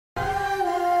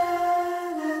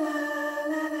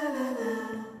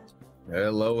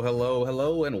Hello, hello,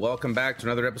 hello, and welcome back to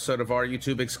another episode of our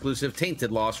YouTube exclusive Tainted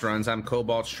Lost Runs. I'm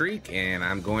Cobalt Streak, and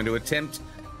I'm going to attempt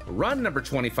run number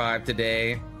 25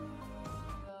 today.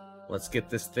 Let's get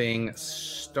this thing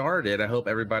started. I hope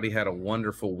everybody had a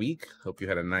wonderful week. Hope you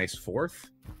had a nice 4th.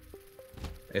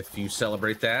 If you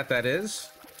celebrate that, that is.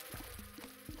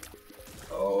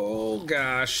 Oh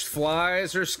gosh,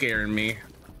 flies are scaring me.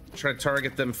 Try to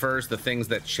target them first, the things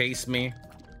that chase me.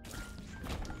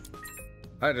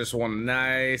 I just want a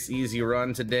nice, easy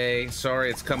run today. Sorry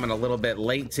it's coming a little bit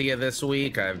late to you this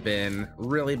week. I've been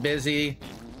really busy.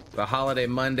 The holiday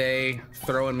Monday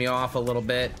throwing me off a little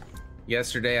bit.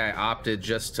 Yesterday I opted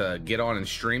just to get on and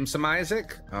stream some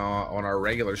Isaac on our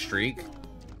regular streak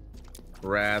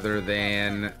rather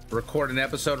than record an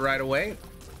episode right away.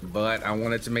 But I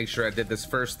wanted to make sure I did this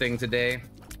first thing today.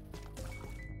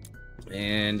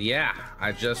 And yeah,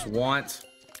 I just want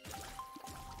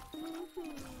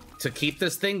to keep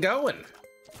this thing going.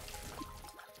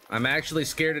 I'm actually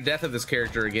scared to death of this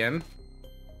character again.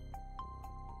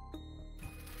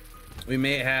 We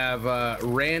may have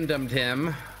randomed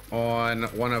him on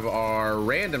one of our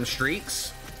random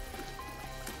streaks,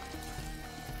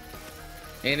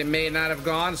 and it may not have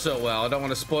gone so well. I don't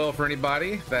want to spoil for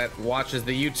anybody that watches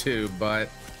the YouTube, but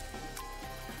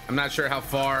I'm not sure how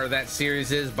far that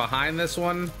series is behind this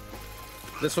one.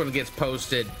 This one gets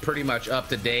posted pretty much up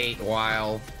to date,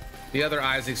 while the other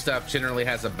Isaac stuff generally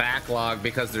has a backlog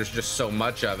because there's just so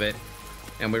much of it,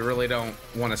 and we really don't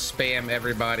want to spam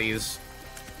everybody's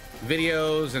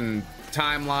videos and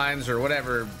timelines or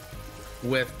whatever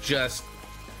with just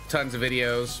tons of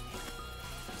videos.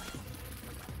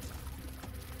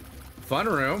 Fun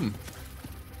room.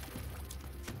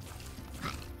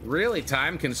 Really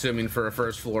time consuming for a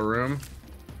first floor room.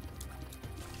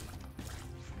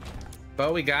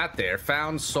 But we got there.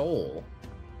 Found soul.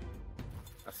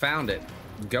 I found it.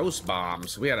 Ghost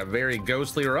bombs. We had a very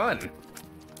ghostly run.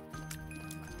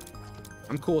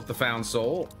 I'm cool with the found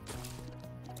soul.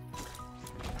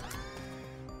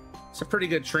 It's a pretty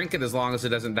good trinket as long as it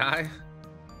doesn't die.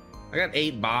 I got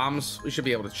 8 bombs. We should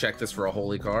be able to check this for a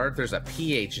holy card. There's a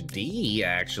PhD,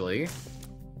 actually.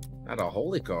 Not a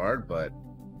holy card, but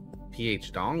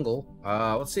PH dongle.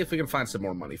 Let's see if we can find some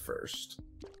more money first.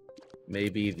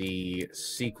 Maybe the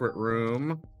secret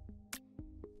room.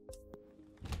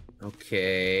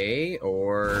 Okay,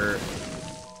 or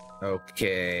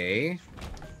okay.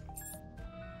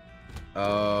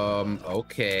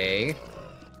 Okay.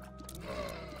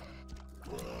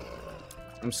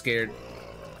 I'm scared.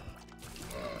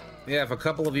 Yeah, if a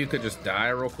couple of you could just die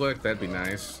real quick, that'd be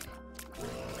nice.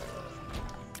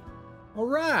 All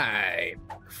right,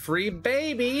 free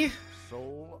baby.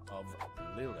 Soul of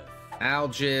Lilith.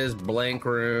 Algiz, blank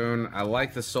rune. I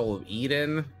like the Soul of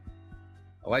Eden.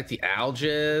 I like the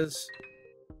Algiz.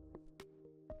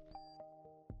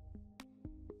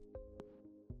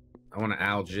 I want to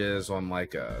Algiz on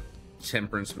like a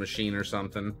temperance machine or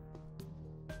something.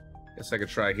 Guess I could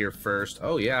try here first.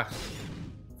 Oh yeah,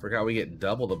 forgot we get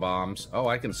double the bombs. Oh,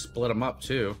 I can split them up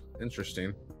too.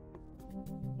 Interesting.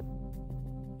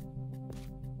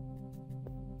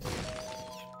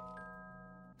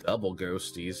 Double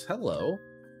ghosties. Hello.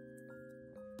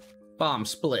 Bomb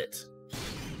split.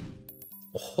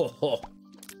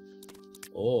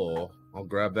 Oh, I'll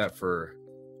grab that for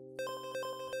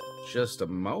just a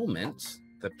moment.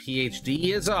 The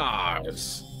PhD is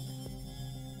ours.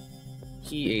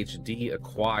 PhD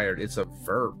acquired. It's a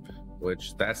verb,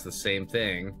 which that's the same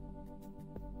thing.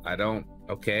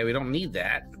 Okay, we don't need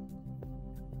that.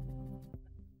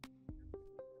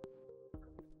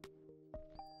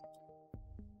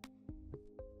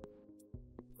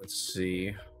 Let's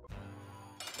see.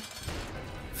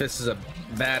 If this is a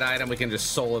bad item, we can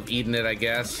just Soul of Eden it, I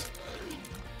guess.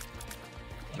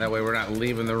 That way we're not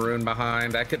leaving the rune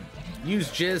behind. I could use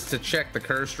Jizz to check the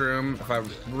curse room if I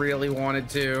really wanted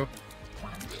to.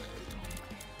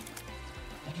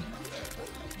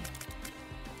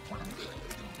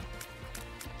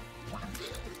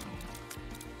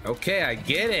 Okay, I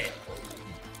get it.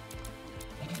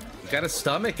 Got a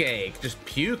stomach ache, just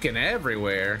puking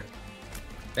everywhere.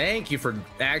 Thank you for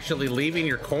actually leaving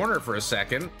your corner for a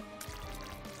second.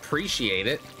 Appreciate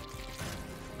it.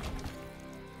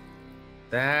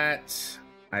 That,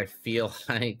 I feel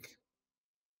like,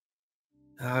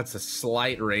 it's a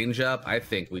slight range up. I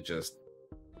think we just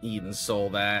Eden Soul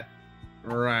that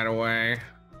right away.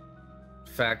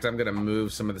 In fact, I'm gonna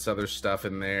move some of this other stuff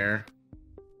in there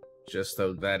just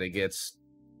so that it gets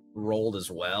rolled as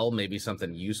well. Maybe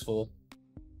something useful.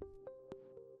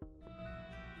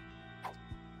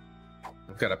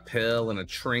 I've got a pill and a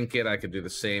trinket I could do the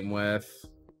same with.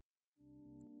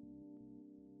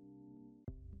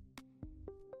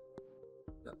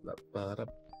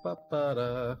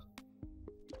 Ba-da-ba-da-ba-ba-da.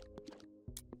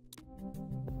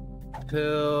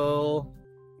 Pill.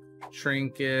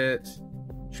 Trinket.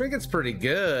 Trinket's pretty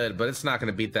good, but it's not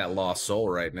going to beat that Lost Soul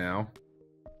right now.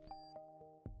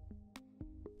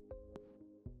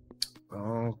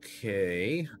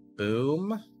 Okay.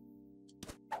 Boom.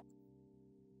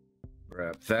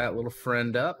 Wrap that little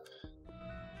friend up.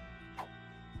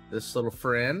 This little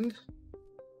friend.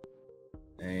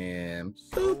 And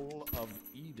Soul of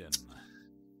Eden.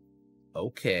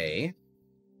 Okay.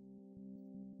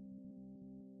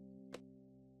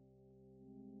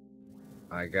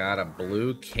 I got a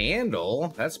blue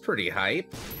candle. That's pretty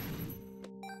hype.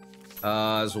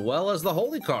 As well as the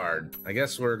holy card. I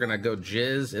guess we're gonna go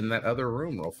jizz in that other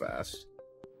room real fast.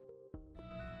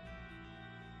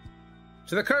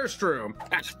 To the cursed room.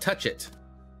 Ah, touch it.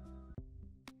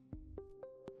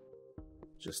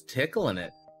 Just tickling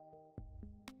it.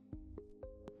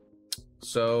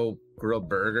 So, grilled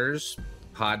burgers,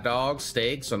 hot dogs,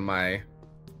 steaks on my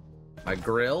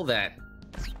grill that...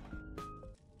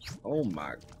 Oh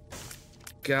my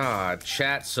God,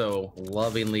 chat so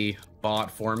lovingly bought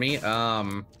for me.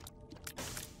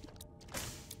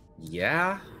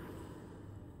 Yeah.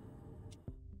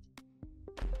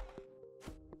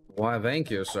 Why,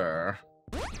 thank you, sir.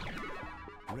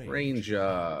 Range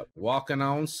up, walking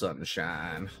on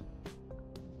sunshine.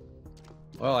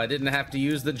 Well, I didn't have to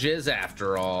use the jizz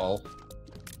after all.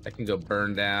 I can go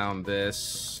burn down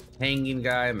this hanging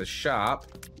guy in the shop.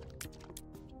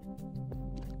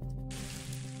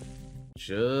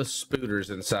 Just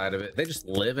spooters inside of it. They just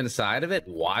live inside of it,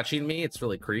 watching me. It's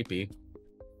really creepy.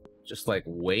 Just like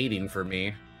waiting for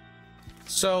me.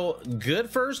 So,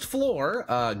 good first floor.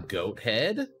 Goat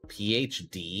head,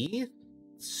 PhD,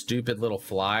 stupid little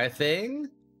fly thing,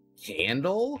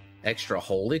 candle, extra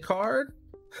holy card,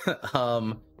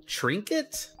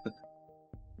 trinket.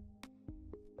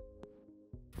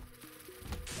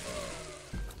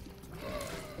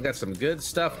 Got some good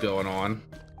stuff going on.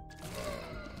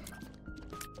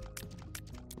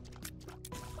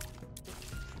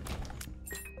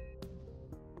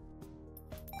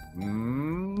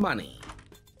 Money.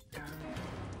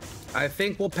 I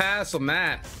think we'll pass on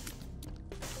that.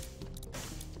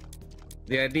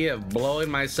 The idea of blowing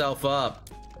myself up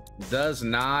does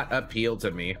not appeal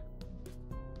to me.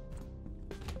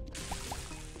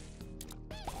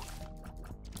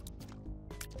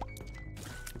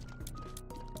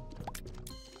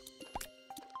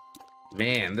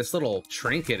 Man, this little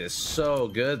trinket is so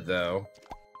good, though.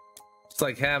 It's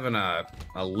like having a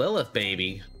Lilith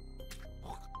baby.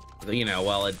 You know,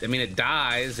 well, I mean, it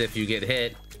dies if you get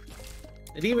hit.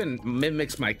 It even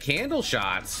mimics my candle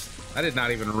shots. I did not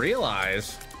even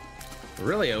realize.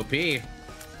 Really OP.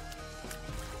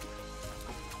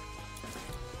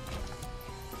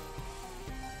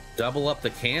 Double up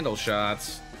the candle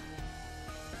shots.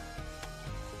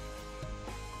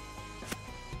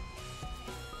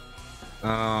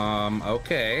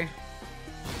 Okay.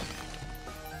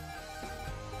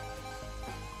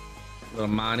 Little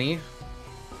money.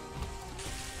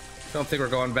 Don't think we're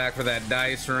going back for that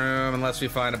dice room unless we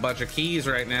find a bunch of keys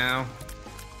right now.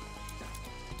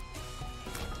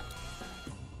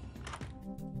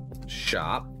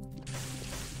 Shop.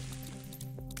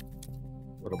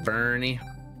 Little Bernie.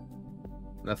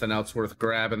 Nothing else worth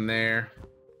grabbing there.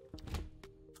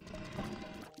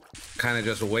 Kind of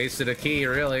just wasted a key,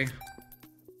 really.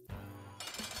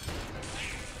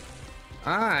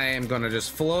 I am gonna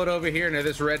just float over here near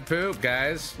this red poop,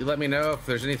 guys. You let me know if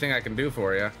there's anything I can do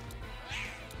for you.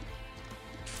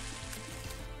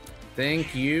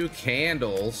 Thank you,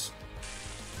 candles,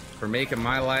 for making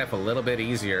my life a little bit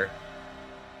easier.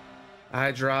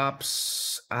 Eye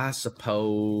drops, I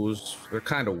suppose. They're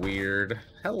kind of weird.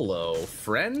 Hello,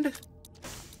 friend.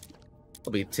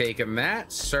 I'll be taking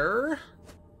that, sir.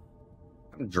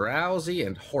 I'm drowsy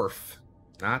and horf.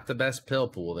 Not the best pill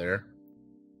pool there.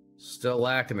 Still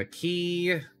lacking the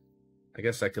key. I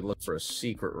guess I could look for a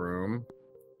secret room.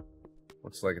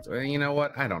 Looks like it's... You know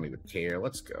what? I don't even care.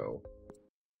 Let's go.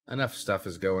 Enough stuff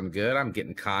is going good. I'm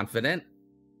getting confident.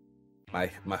 My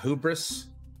hubris.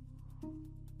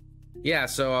 Yeah,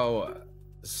 so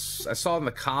I saw in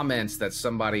the comments that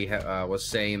somebody was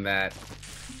saying that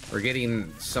we're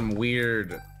getting some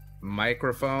weird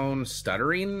microphone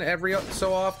stuttering every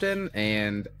so often,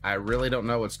 and I really don't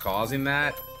know what's causing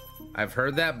that. I've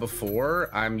heard that before.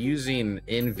 I'm using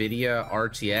NVIDIA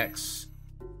RTX,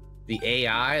 the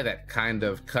AI that kind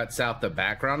of cuts out the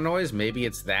background noise. Maybe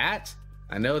it's that.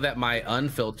 I know that my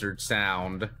unfiltered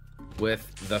sound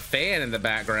with the fan in the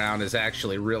background is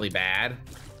actually really bad.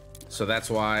 So that's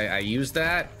why I use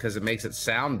that, because it makes it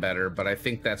sound better, but I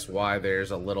think that's why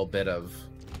there's a little bit of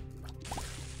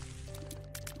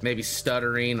maybe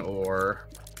stuttering or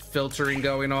filtering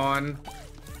going on.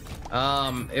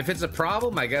 If it's a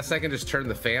problem, I guess I can just turn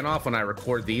the fan off when I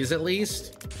record these at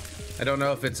least. I don't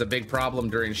know if it's a big problem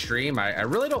during stream. I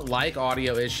really don't like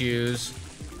audio issues.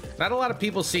 Not a lot of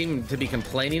people seem to be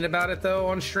complaining about it though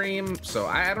on stream, so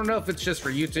I don't know if it's just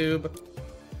for YouTube.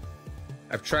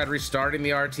 I've tried restarting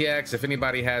the RTX. If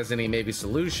anybody has any maybe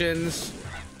solutions.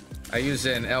 I use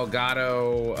an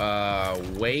Elgato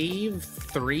Wave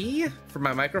 3 for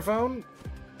my microphone.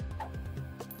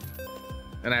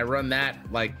 And I run that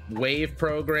like Wave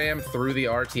program through the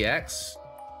RTX.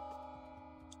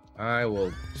 I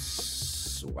will,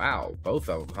 wow, both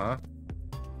of them,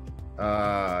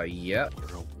 huh? Yep.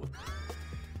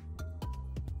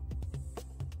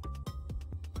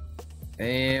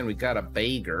 And we got a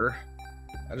Bager.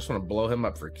 I just want to blow him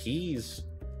up for keys.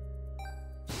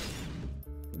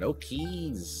 No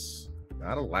keys.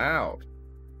 Not allowed.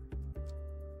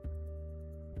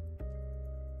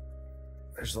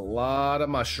 There's a lot of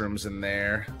mushrooms in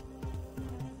there.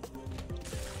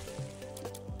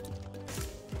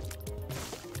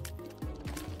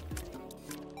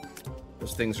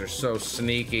 Those things are so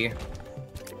sneaky.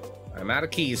 I'm out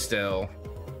of keys still.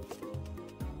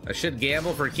 I should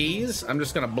gamble for keys. I'm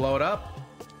just gonna blow it up.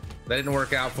 That didn't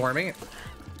work out for me.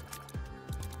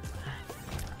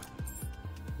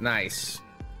 Nice.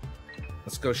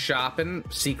 Let's go shopping.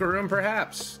 Secret room,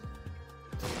 perhaps?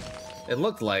 It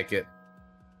looked like it.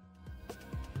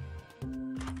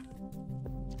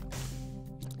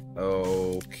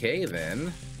 Okay,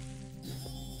 then.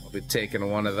 I'll be taking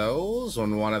one of those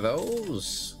on one of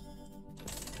those.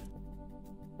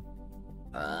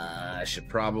 I should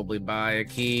probably buy a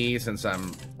key since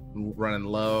I'm running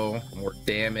low. More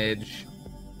damage.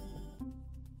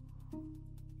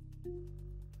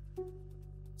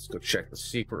 Let's go check the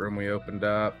secret room we opened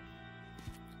up.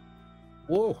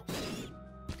 Whoa.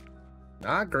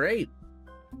 Not great.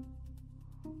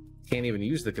 Can't even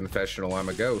use the confessional. I'm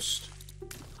a ghost.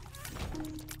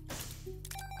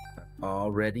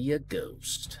 Already a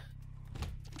ghost.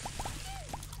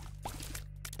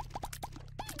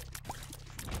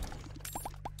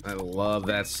 I love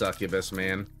that succubus,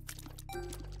 man.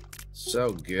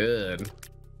 So good.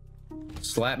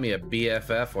 Slap me a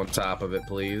BFF on top of it,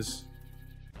 please.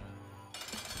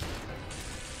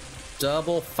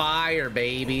 Double fire,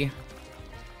 baby.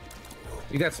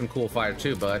 You got some cool fire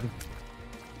too, bud.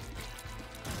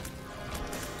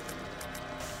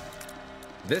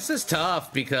 This is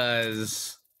tough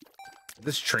because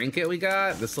this trinket we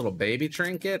got, this little baby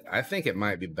trinket, I think it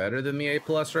might be better than the A+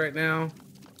 right now.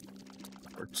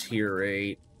 Or tier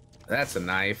 8. That's a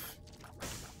knife.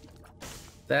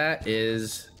 That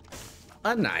is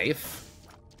a knife.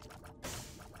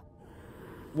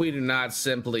 We do not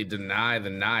simply deny the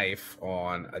knife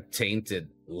on a tainted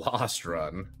lost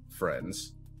run,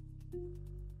 friends.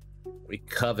 We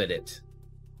covet it.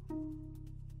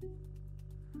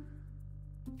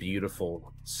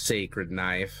 Beautiful, sacred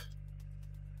knife.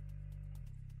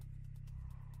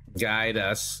 Guide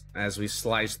us as we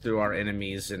slice through our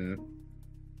enemies and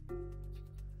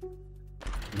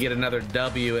get another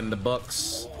W in the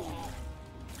books.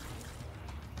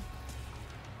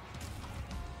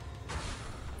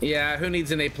 Yeah, who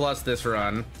needs an A+ this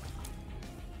run?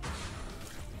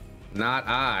 Not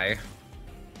I.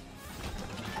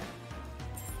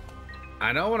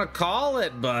 I don't want to call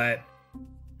it, but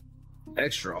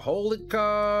extra holy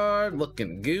card,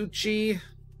 looking Gucci.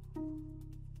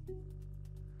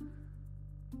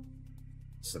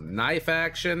 Some knife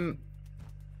action.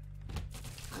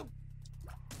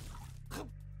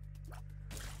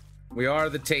 We are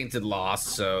the tainted lost,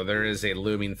 so there is a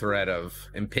looming threat of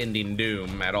impending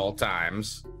doom at all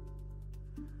times.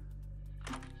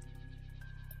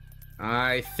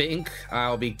 I think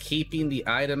I'll be keeping the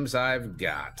items I've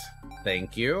got.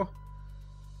 Thank you.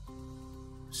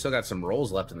 Still got some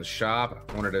rolls left in the shop.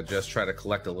 I wanted to just try to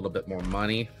collect a little bit more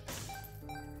money.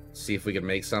 See if we can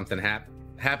make something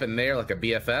happen there, like a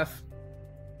BFF.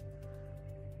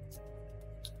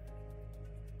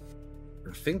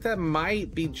 I think that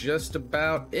might be just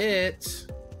about it.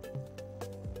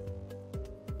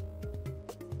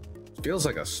 Feels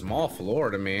like a small floor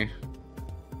to me.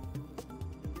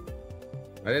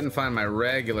 I didn't find my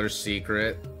regular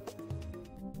secret.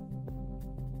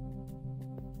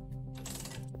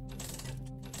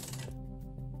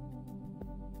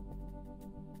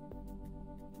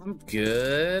 I'm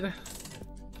good.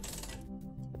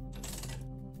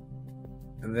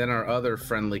 And then our other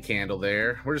friendly candle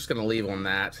there. We're just gonna leave on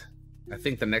that. I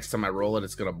think the next time I roll it,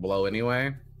 it's gonna blow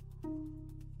anyway.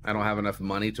 I don't have enough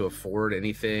money to afford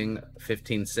anything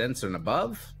 15 cents and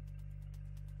above.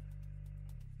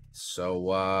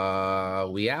 So,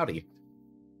 we outie.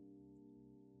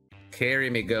 Carry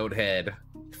me, goat head.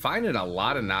 Finding a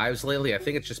lot of knives lately. I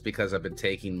think it's just because I've been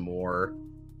taking more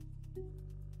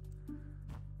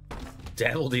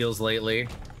devil deals lately.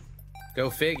 Go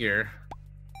figure.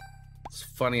 It's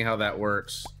funny how that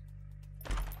works.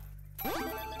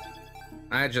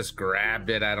 I just grabbed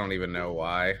it. I don't even know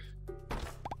why.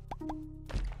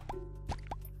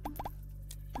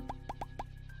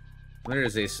 There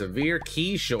is a severe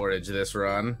key shortage this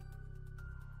run.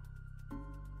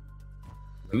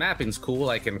 The mapping's cool.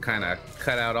 I can kind of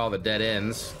cut out all the dead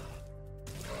ends.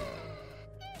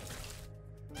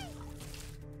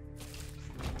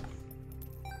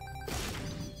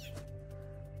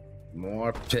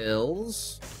 More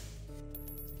pills.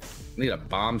 Need a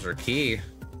bombs or key.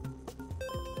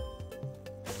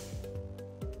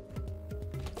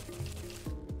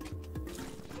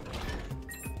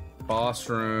 Boss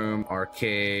room,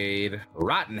 arcade,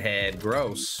 rotten head,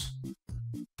 gross.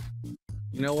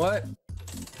 You know what?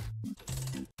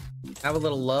 Have a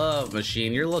little love,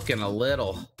 machine. You're looking a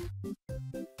little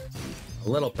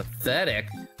pathetic.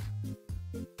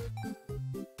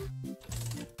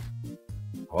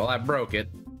 Well, I broke it.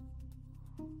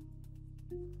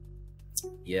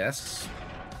 Yes.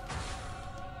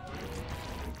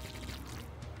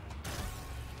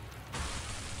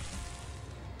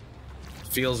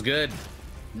 Feels good.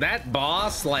 That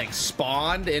boss like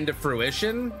spawned into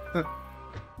fruition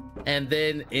and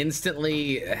then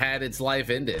instantly had its life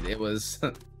ended. It was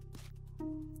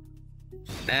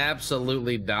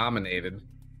absolutely dominated.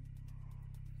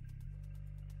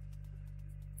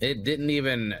 It didn't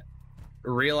even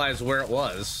realize where it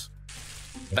was.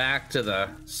 Back to the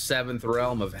 7th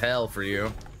realm of hell for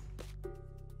you.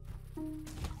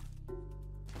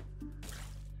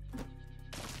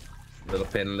 Little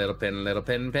pin, little pin, little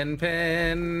pin, pin,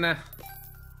 pin. I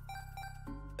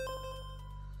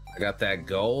got that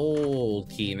gold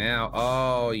key now.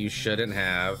 Oh, you shouldn't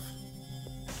have.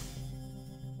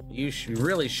 You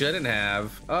really shouldn't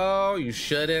have. Oh, you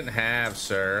shouldn't have,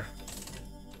 sir.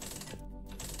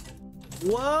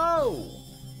 Whoa!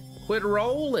 Quit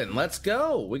rolling. Let's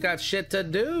go. We got shit to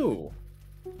do.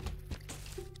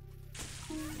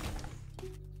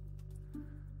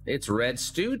 It's red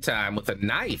stew time with a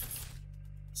knife.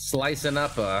 Slicing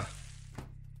up a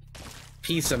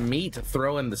piece of meat to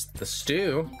throw in the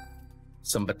stew.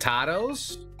 Some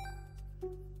potatoes.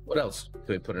 What else can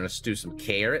we put in a stew? Some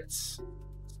carrots.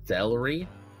 Celery.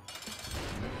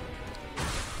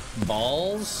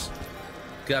 Balls.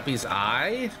 Guppy's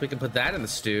eye. We can put that in the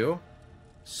stew.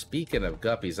 Speaking of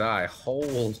Guppy's eye,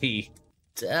 holy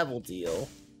devil deal.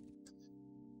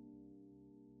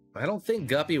 I don't think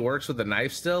Guppy works with the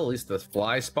knife still, at least the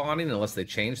fly spawning, unless they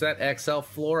change that XL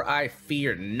floor. I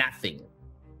fear nothing.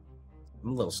 I'm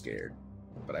a little scared,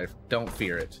 but I don't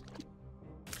fear it.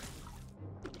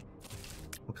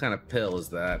 What kind of pill is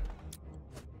that?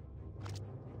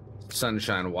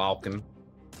 Sunshine walking.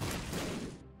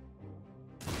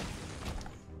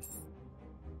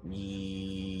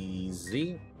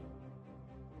 Easy.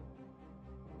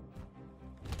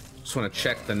 Just want to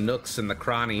check the nooks and the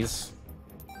crannies.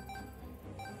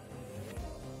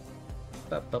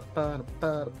 Butter, butter,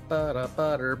 butter,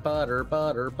 butter, butter,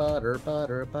 butter, butter,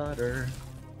 butter, butter.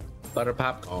 Butter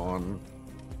popcorn.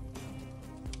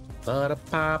 Butter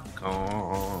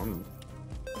popcorn.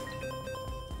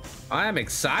 I am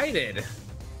excited.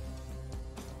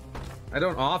 I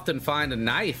don't often find a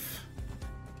knife.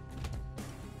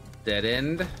 Dead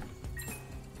end.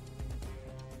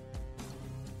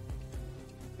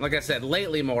 Like I said,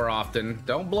 lately more often.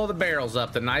 Don't blow the barrels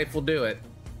up. The knife will do it.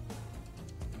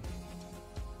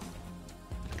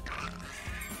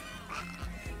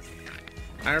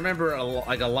 I remember a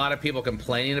lot of people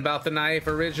complaining about the knife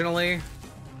originally,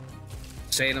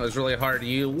 saying it was really hard to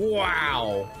use.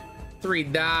 Wow, 3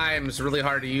 dimes, really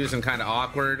hard to use and kind of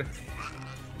awkward.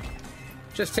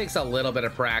 Just takes a little bit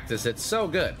of practice. It's so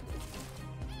good.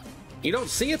 You don't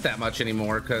see it that much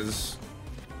anymore because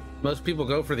most people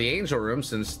go for the angel room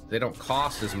since they don't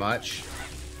cost as much.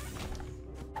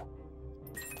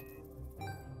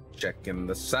 Checking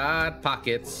the side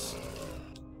pockets.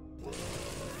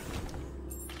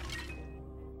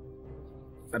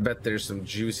 I bet there's some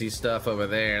juicy stuff over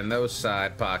there in those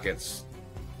side pockets.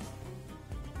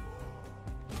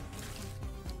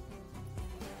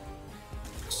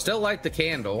 Still like the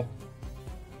candle.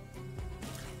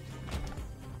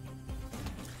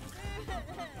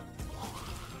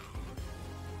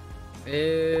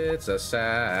 It's a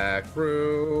sack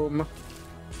room.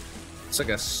 It's like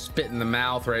a spit in the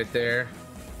mouth right there.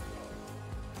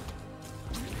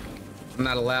 I'm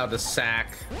not allowed to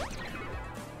sack.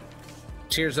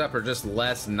 Cheers up or just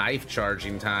less knife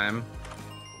charging time.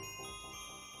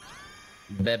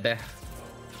 Bebe.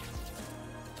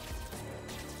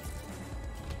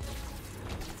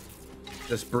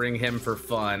 Just bring him for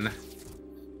fun.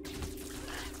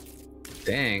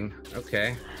 Dang,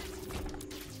 okay.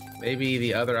 Maybe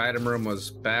the other item room was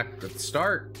back at the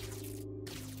start.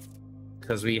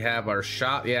 Because we have our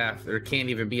shop. Yeah, there can't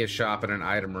even be a shop in an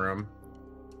item room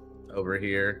over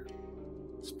here.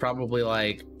 It's probably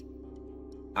like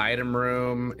item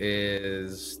room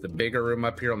is the bigger room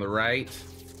up here on the right.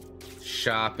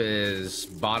 Shop is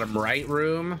bottom right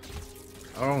room.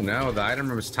 Oh no, the item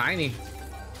room is tiny.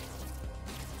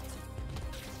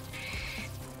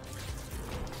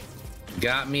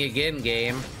 Got me again,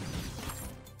 game.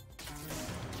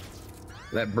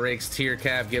 That breaks tier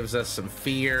cap, gives us some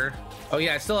fear. Oh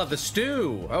yeah, I still have the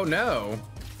stew. Oh no.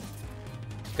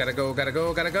 Gotta go, gotta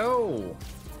go, gotta go.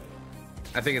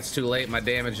 I think it's too late. My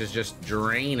damage is just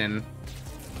draining.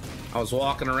 I was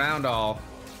walking around all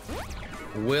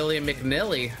Willie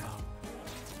McNilly.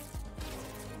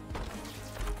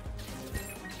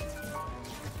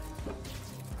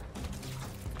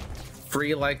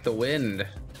 Free like the wind.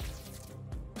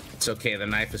 It's okay, the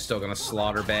knife is still gonna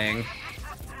slaughter bang.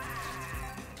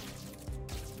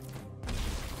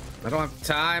 I don't have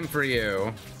time for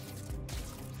you.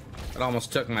 It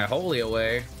almost took my holy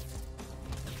away.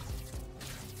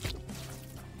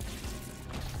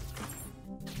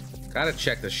 Gotta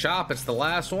check the shop, it's the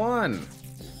last one.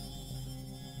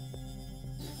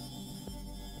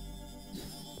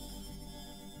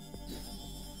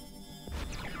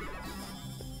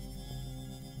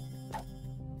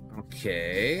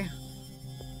 Okay.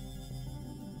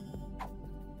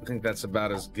 I think that's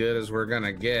about as good as we're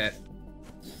gonna get.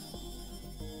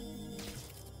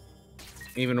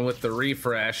 Even with the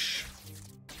refresh.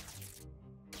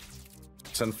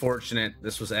 It's unfortunate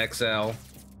this was XL.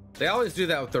 They always do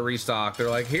that with the restock. They're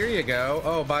like, here you go.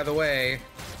 Oh, by the way,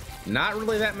 not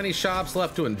really that many shops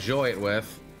left to enjoy it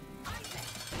with.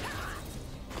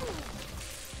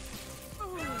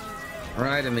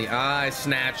 Right in the eye,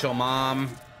 Snatchel, mom.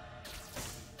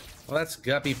 Well, that's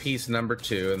Guppy piece number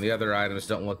 2, and the other items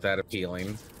don't look that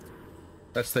appealing.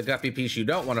 That's the Guppy piece you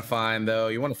don't want to find, though.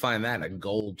 You want to find that in a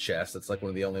gold chest. That's like one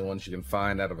of the only ones you can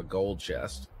find out of a gold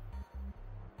chest.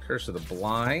 Curse of the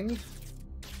Blind.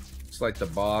 Looks like the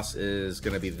boss is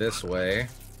going to be this way.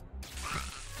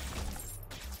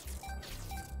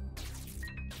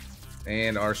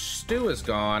 And our stew is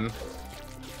gone.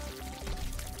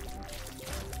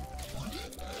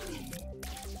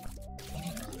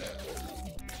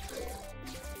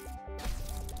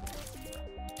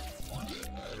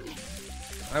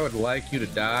 I would like you to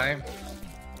die.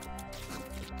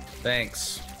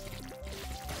 Thanks.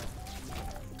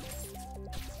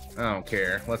 I don't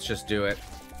care. Let's just do it.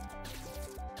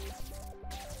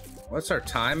 What's our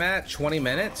time at? 20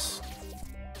 minutes?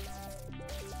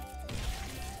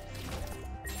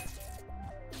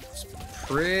 It's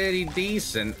pretty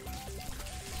decent.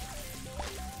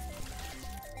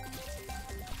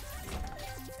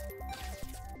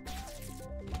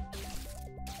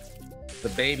 The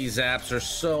baby zaps are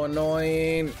so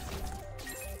annoying.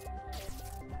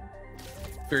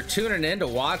 If you're tuning in to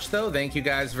watch, though, thank you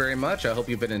guys very much. I hope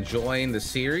you've been enjoying the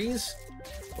series.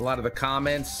 A lot of the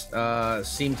comments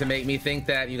seem to make me think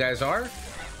that you guys are.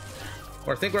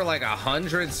 Or I think we're like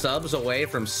 100 subs away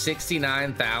from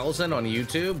 69,000 on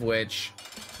YouTube, which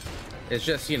is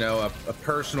just, you know, a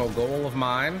personal goal of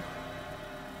mine.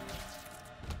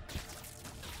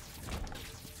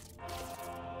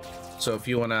 So if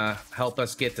you want to help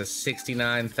us get to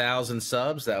 69,000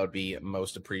 subs, that would be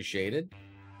most appreciated.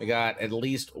 We got at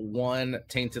least one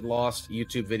Tainted Lost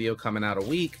YouTube video coming out a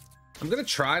week. I'm going to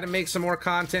try to make some more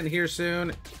content here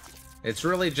soon. It's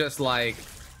really just like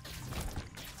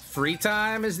free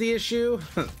time is the issue.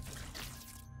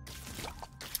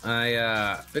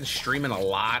 I've been streaming a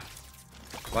lot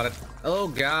of, oh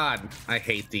God, I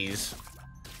hate these.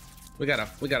 We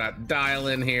gotta dial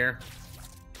in here.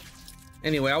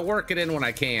 Anyway, I'll work it in when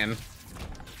I can.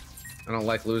 I don't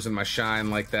like losing my shine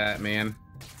like that, man.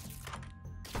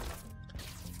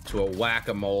 To a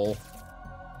whack-a-mole.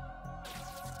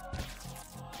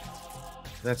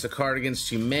 That's a card against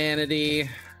humanity.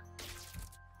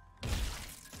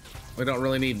 We don't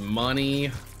really need money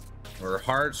or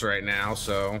hearts right now,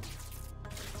 so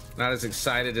not as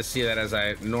excited to see that as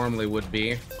I normally would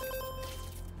be.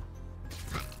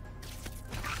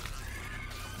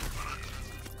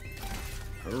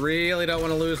 Really don't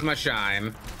want to lose my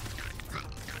shine.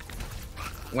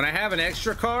 When I have an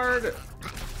extra card,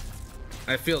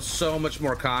 I feel so much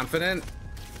more confident.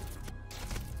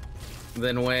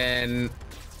 than when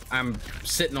I'm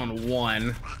sitting on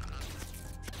one.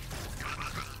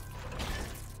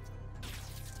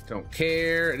 Don't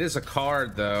care. It is a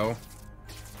card, though.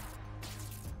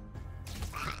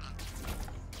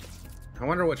 I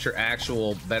wonder what your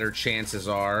actual better chances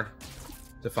are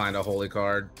to find a holy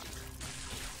card.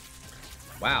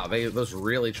 Wow, those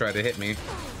really tried to hit me.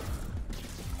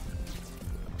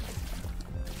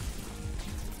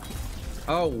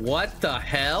 Oh, what the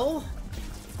hell?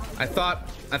 I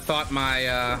thought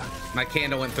my my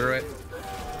candle went through it.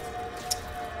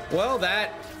 Well,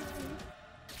 that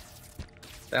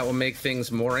will make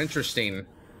things more interesting,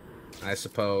 I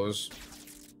suppose.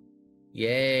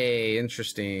 Yay,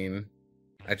 interesting.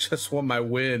 I just want my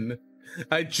win.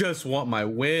 I just want my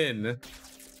win.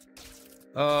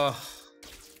 Oh,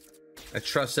 I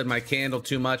trusted my candle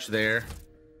too much there.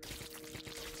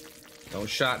 Don't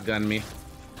shotgun me.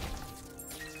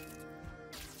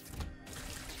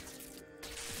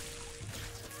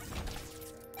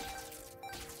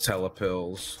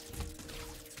 Telepills.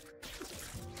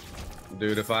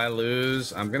 Dude, if I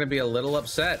lose, I'm gonna be a little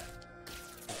upset.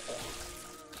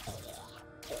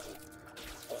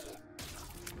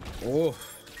 Oh.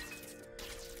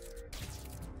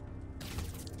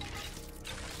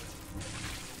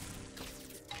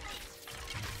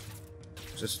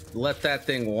 Just let that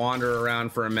thing wander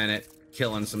around for a minute,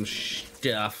 killing some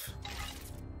stuff.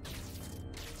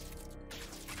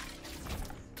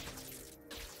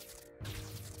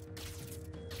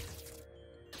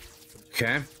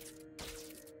 Okay.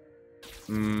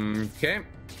 Okay.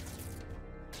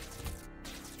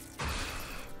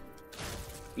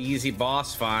 Easy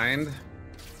boss find.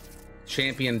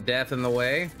 Champion death in the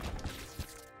way.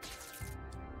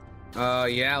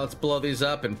 Yeah, let's blow these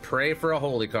up and pray for a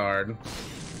holy card.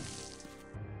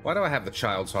 Why do I have the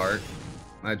child's heart?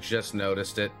 I just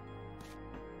noticed it.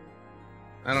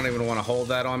 I don't even want to hold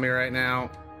that on me right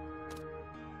now.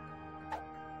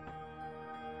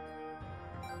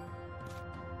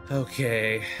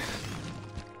 Okay.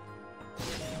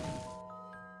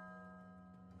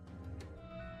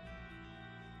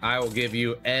 I will give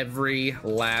you every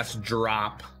last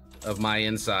drop of my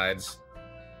insides.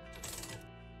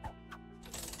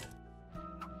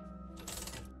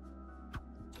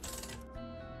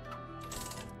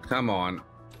 Come on.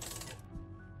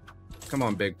 Come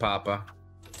on, Big Papa.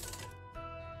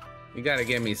 You gotta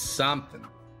give me something.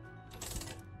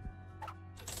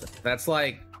 That's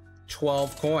like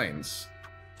 12 coins.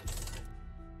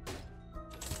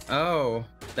 Oh,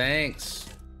 thanks.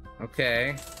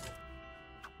 Okay.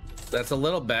 That's a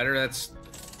little better. That's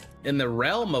in the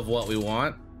realm of what we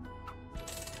want.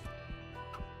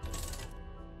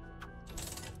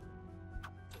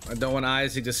 I don't want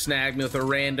Isaac to snag me with a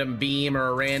random beam or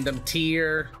a random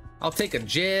tier. I'll take a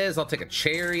jizz. I'll take a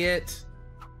chariot.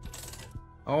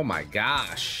 Oh my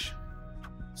gosh.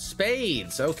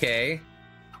 Spades. Okay.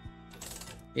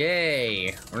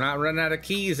 Yay. We're not running out of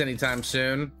keys anytime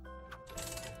soon.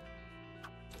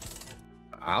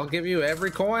 I'll give you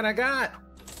every coin I got.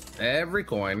 Every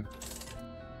coin.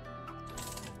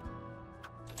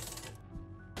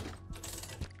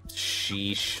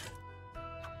 Sheesh.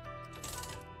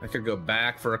 I could go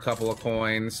back for a couple of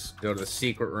coins, go to the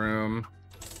secret room.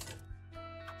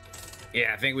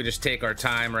 Yeah, I think we just take our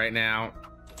time right now.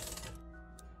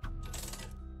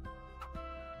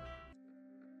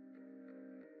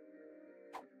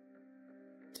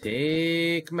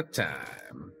 Take my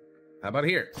time. How about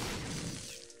here?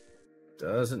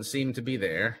 Doesn't seem to be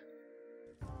there.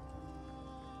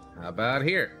 How about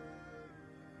here?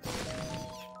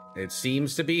 It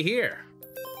seems to be here.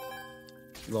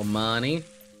 Little money.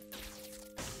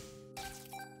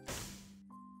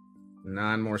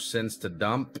 9 more cents to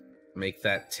dump. Make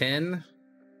that 10.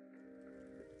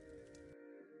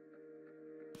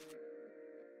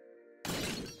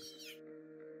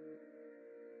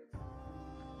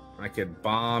 I could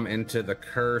bomb into the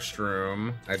cursed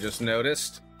room. I just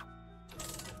noticed.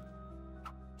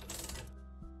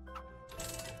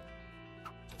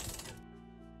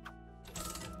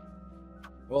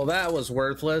 Well, that was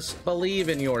worthless. Believe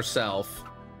in yourself.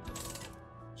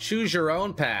 Choose your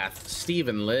own path.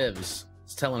 Steven lives.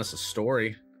 It's telling us a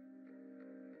story.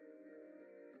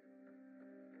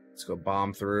 Let's go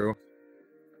bomb through.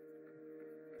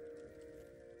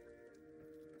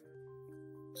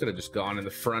 Could have just gone in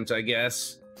the front, I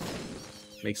guess.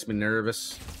 Makes me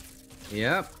nervous.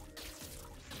 Yep.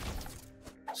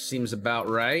 Seems about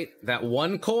right. That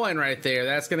one coin right there,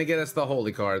 that's going to get us the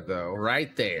holy card, though.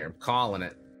 Right there. I'm calling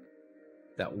it.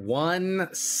 That one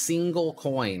single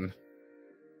coin.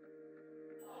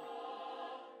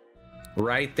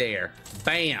 Right there.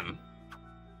 Bam.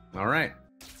 All right.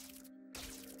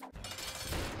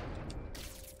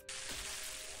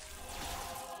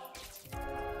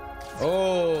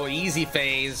 Oh, easy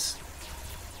phase.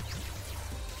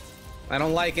 I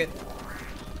don't like it.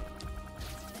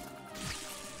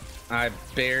 I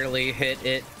barely hit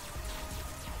it.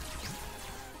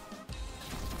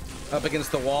 Up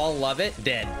against the wall, love it,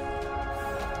 dead.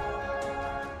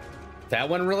 That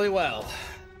went really well.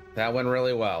 That went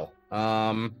really well.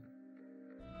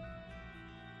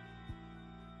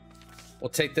 We'll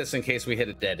take this in case we hit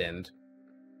a dead end.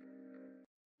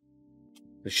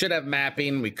 We should have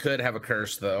mapping. We could have a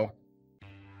curse, though.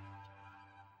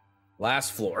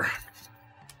 Last floor.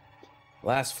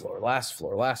 Last floor, last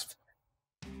floor, last.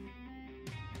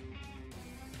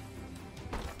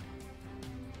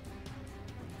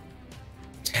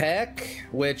 Tech,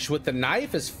 which with the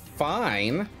knife is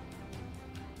fine.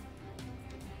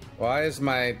 Why is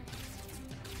my...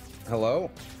 Hello?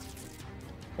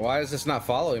 Why is this not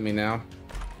following me now?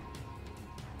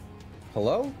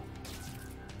 Hello?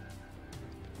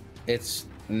 It's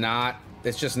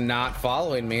just not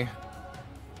following me.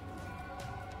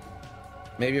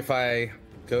 Maybe if I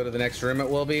go to the next room it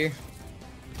will be.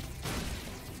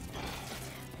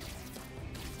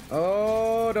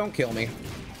 Oh, don't kill me.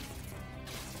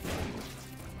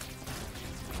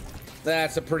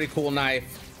 That's a pretty cool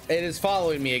knife. It is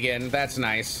following me again. That's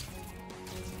nice.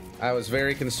 I was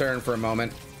very concerned for a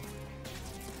moment.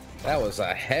 That was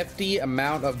a hefty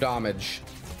amount of damage.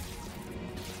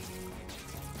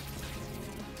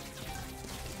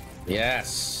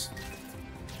 Yes.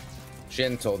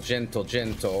 Gentle, gentle,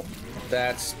 gentle.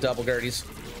 That's double Gerties.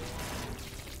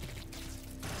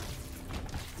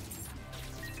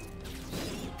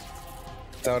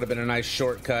 That would have been a nice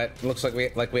shortcut. It looks like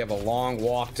we have a long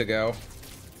walk to go.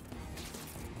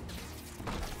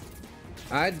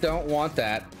 I don't want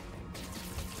that.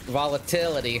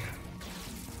 Volatility.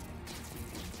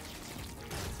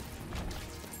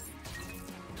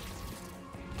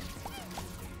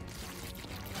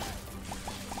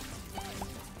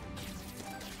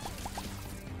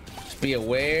 Just be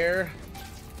aware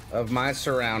of my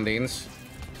surroundings.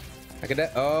 I could.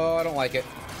 Oh, I don't like it.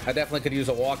 I definitely could use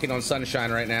a walking on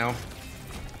sunshine right now.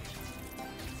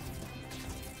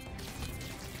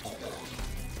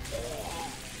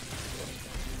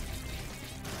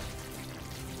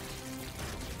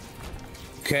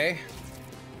 Okay.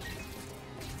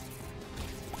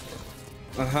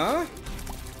 Uh-huh.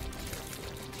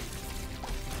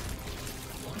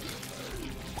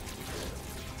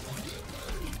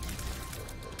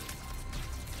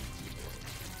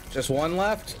 Just one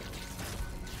left.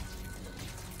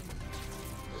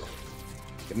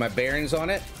 Get my bearings on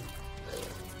it.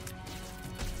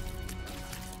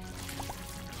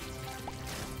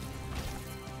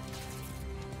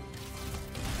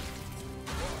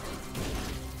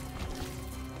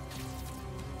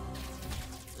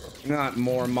 Not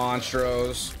more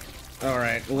monstros. All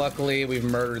right, luckily we've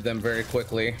murdered them very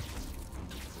quickly.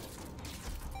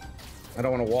 I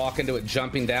don't want to walk into it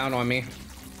jumping down on me.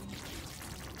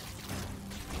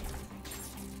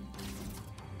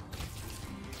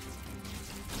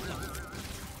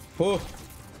 Oh,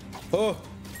 oh.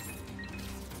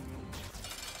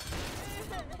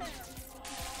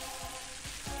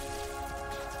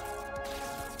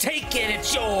 Take it,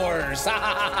 it's yours.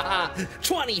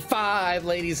 25,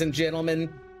 ladies and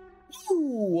gentlemen.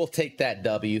 Ooh, we'll take that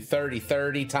W.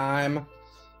 30-30 time.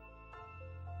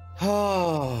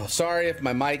 Oh, sorry if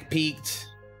my mic peaked.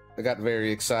 I got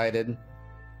very excited.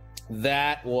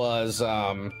 That was,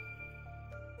 that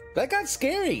got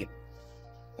scary.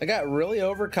 I got really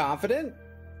overconfident.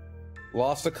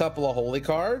 Lost a couple of holy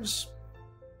cards.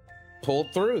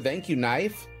 Pulled through. Thank you,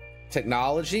 Knife.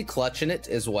 Technology, clutching it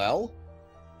as well.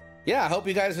 Yeah, I hope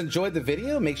you guys enjoyed the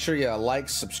video. Make sure you like,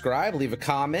 subscribe, leave a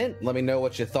comment. Let me know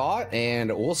what you thought.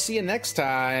 And we'll see you next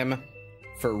time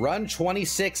for Run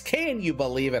 26. Can you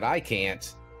believe it? I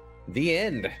can't. The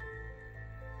end.